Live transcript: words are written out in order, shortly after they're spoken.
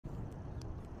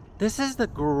This is the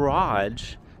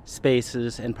garage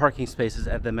spaces and parking spaces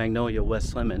at the Magnolia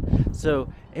West Lemmon.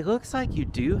 So it looks like you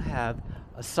do have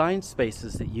assigned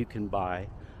spaces that you can buy.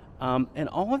 And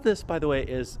all of this, by the way,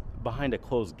 is behind a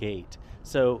closed gate.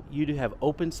 So you do have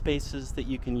open spaces that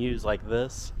you can use like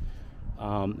this,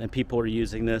 and people are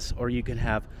using this, or you can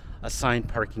have assigned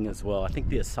parking as well. I think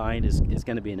the assigned is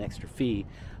going to be an extra fee,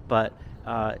 but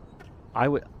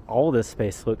all this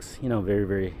space looks, very,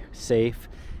 very safe.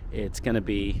 It's going to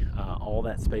be all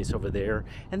that space over there,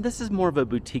 and this is more of a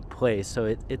boutique place, so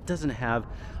it doesn't have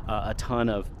a ton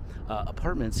of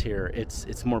apartments here.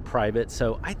 It's more private,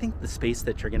 so I think the space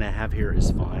that you're going to have here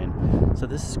is fine. So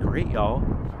this is great, y'all.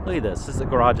 Look at this. The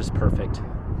garage is perfect.